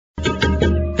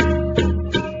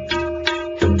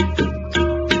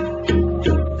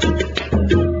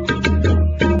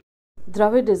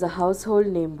Dravid is a household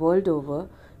name world over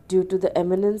due to the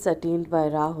eminence attained by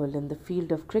Rahul in the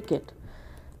field of cricket.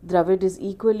 Dravid is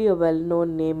equally a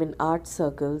well-known name in art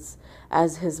circles,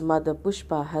 as his mother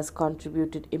Pushpa has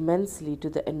contributed immensely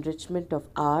to the enrichment of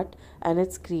art and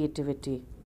its creativity.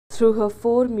 Through her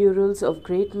 4 murals of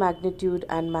great magnitude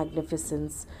and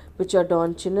magnificence, which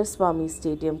adorn Chinnaswamy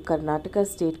Stadium, Karnataka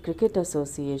State Cricket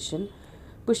Association,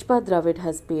 Pushpa Dravid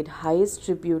has paid highest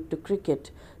tribute to cricket,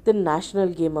 the national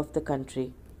game of the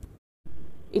country.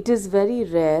 It is very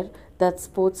rare that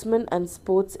sportsmen and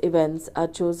sports events are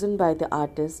chosen by the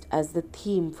artist as the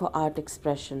theme for art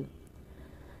expression.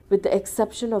 With the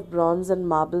exception of bronze and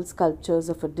marble sculptures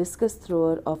of a discus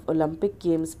thrower of Olympic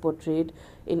Games portrayed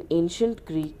in ancient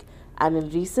Greek, and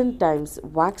in recent times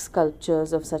wax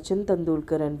sculptures of Sachin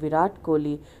Tendulkar and Virat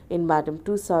Kohli in Madame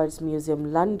Tussauds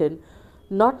Museum, London,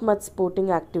 not much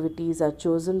sporting activities are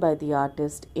chosen by the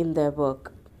artist in their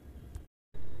work.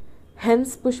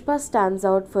 Hence, Pushpa stands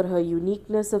out for her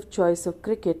uniqueness of choice of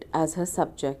cricket as her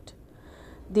subject.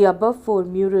 The above 4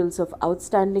 murals of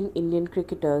outstanding Indian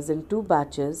cricketers in 2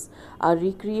 batches are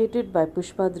recreated by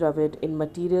Pushpa Dravid in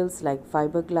materials like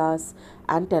fiberglass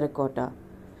and terracotta.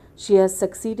 She has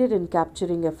succeeded in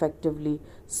capturing effectively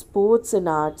sports and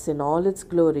arts in all its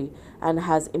glory and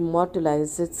has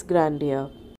immortalized its grandeur.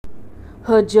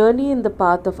 Her journey in the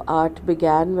path of art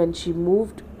began when she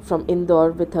moved from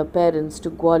Indore with her parents to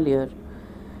Gwalior.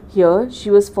 Here, she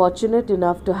was fortunate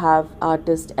enough to have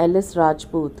artist Ellis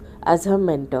Rajput as her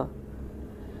mentor.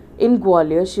 In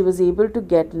Gwalior, she was able to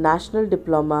get national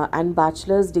diploma and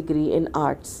bachelor's degree in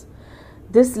arts.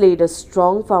 This laid a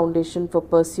strong foundation for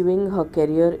pursuing her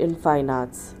career in fine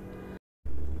arts.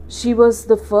 She was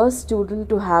the first student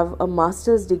to have a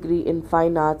master's degree in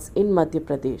fine arts in Madhya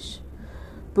Pradesh.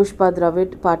 Pushpa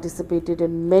Dravid participated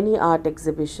in many art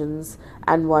exhibitions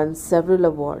and won several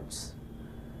awards.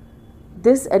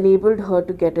 This enabled her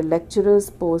to get a lecturer's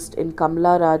post in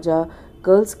Kamla Raja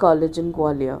Girls' College in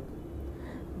Gwalior.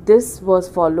 This was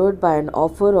followed by an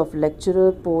offer of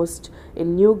lecturer post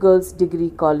in New Girls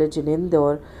Degree College in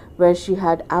Indore, where she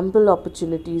had ample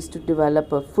opportunities to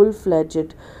develop a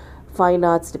full-fledged fine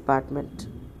arts department.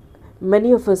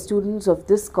 Many of her students of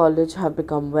this college have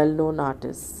become well-known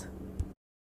artists.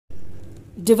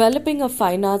 Developing a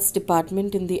fine arts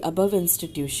department in the above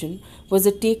institution was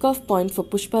a take-off point for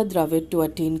Pushpa Dravid to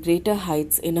attain greater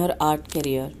heights in her art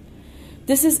career.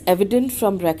 This is evident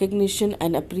from recognition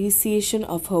and appreciation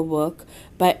of her work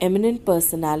by eminent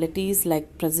personalities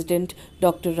like President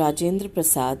Dr. Rajendra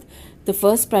Prasad, the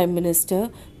first Prime Minister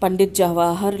Pandit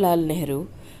Jawaharlal Nehru,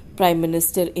 Prime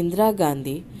Minister Indira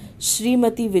Gandhi,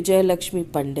 Srimati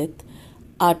Vijayalakshmi Pandit,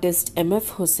 artist M.F.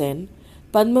 Hussain,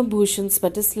 Padma Bhushan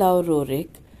Svatoslav Roerich,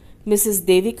 Mrs.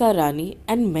 Devika Rani,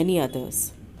 and many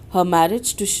others. Her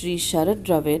marriage to Sri Sharad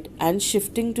Dravid and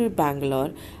shifting to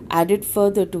Bangalore added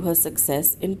further to her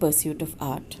success in pursuit of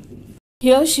art.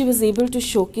 Here she was able to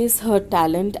showcase her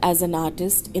talent as an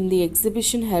artist in the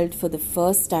exhibition held for the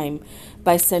first time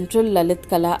by Central Lalit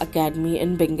Kala Academy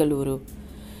in Bengaluru.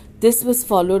 This was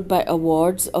followed by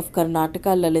awards of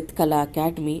Karnataka Lalit Kala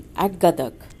Academy at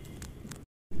Gadag.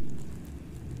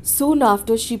 Soon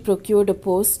after, she procured a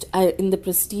post in the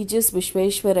prestigious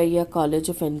Vishveshwaraya College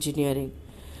of Engineering.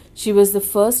 She was the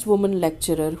first woman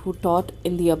lecturer who taught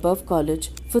in the above college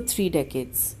for 3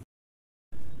 decades.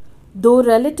 Though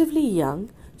relatively young,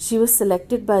 she was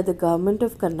selected by the government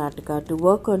of Karnataka to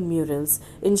work on murals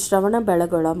in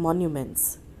Shravana-Belagola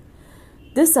monuments.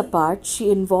 This apart, she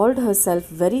involved herself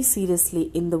very seriously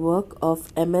in the work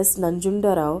of M.S.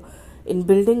 Nanjunda Rao in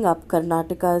building up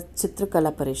Karnataka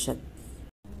Chitrakala Parishad.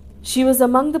 She was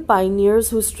among the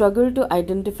pioneers who struggled to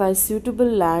identify suitable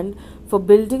land for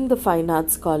building the Fine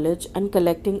Arts College and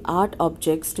collecting art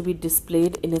objects to be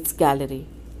displayed in its gallery.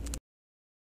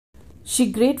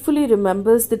 She gratefully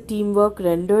remembers the teamwork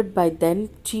rendered by then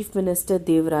Chief Minister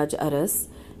Devraj Aras,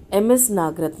 M.S.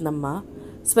 Nagratnamma,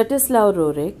 Svatoslav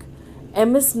Roerich,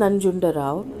 M.S. Nanjunda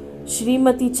Rao,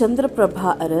 Srimati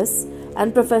Chandraprabha Aras,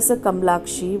 and Professor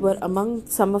Kamlakshi were among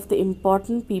some of the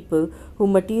important people who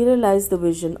materialized the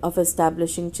vision of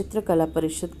establishing Chitrakala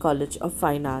Parishad College of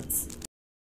Fine Arts.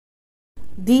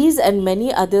 These and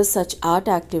many other such art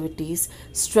activities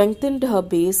strengthened her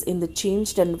base in the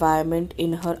changed environment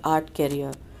in her art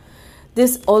career.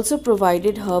 This also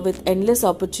provided her with endless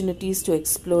opportunities to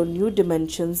explore new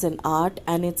dimensions in art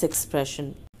and its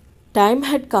expression. Time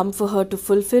had come for her to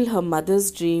fulfill her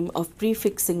mother's dream of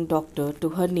prefixing doctor to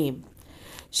her name.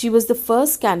 She was the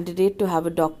first candidate to have a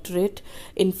doctorate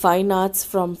in fine arts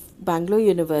from Bangalore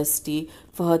University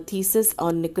for her thesis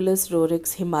on Nicholas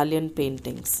Roerich's Himalayan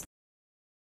paintings.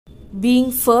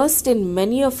 Being first in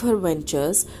many of her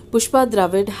ventures, Pushpa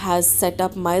Dravid has set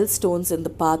up milestones in the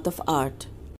path of art.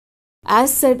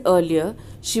 As said earlier,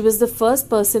 she was the first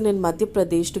person in Madhya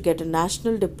Pradesh to get a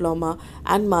national diploma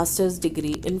and master's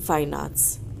degree in fine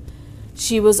arts.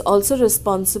 She was also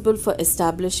responsible for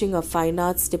establishing a fine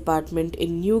arts department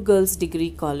in New Girls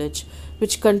Degree College,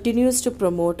 which continues to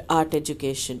promote art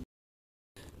education.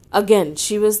 Again,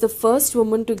 she was the first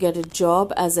woman to get a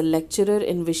job as a lecturer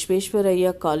in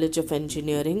Visvesvaraya College of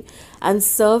Engineering and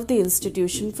served the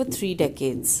institution for 3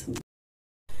 decades.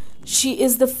 She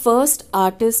is the first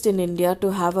artist in India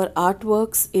to have her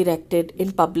artworks erected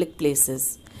in public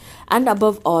places. And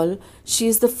above all, she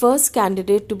is the first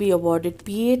candidate to be awarded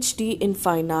PhD in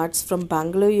Fine Arts from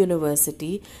Bangalore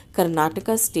University,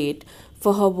 Karnataka State,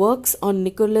 for her works on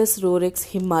Nicholas Rorik's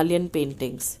Himalayan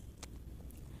paintings.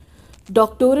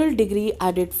 Doctoral degree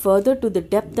added further to the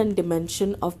depth and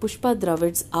dimension of Pushpa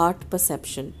Dravid's art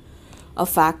perception, a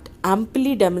fact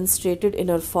amply demonstrated in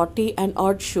her 40 and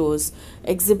odd shows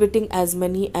exhibiting as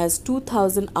many as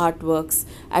 2,000 artworks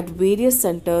at various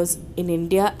centers in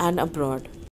India and abroad.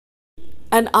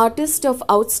 An artist of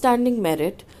outstanding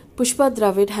merit, Pushpa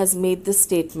Dravid has made this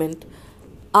statement: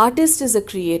 "Artist is a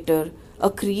creator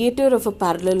of a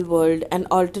parallel world and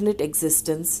alternate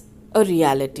existence, a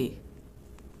reality."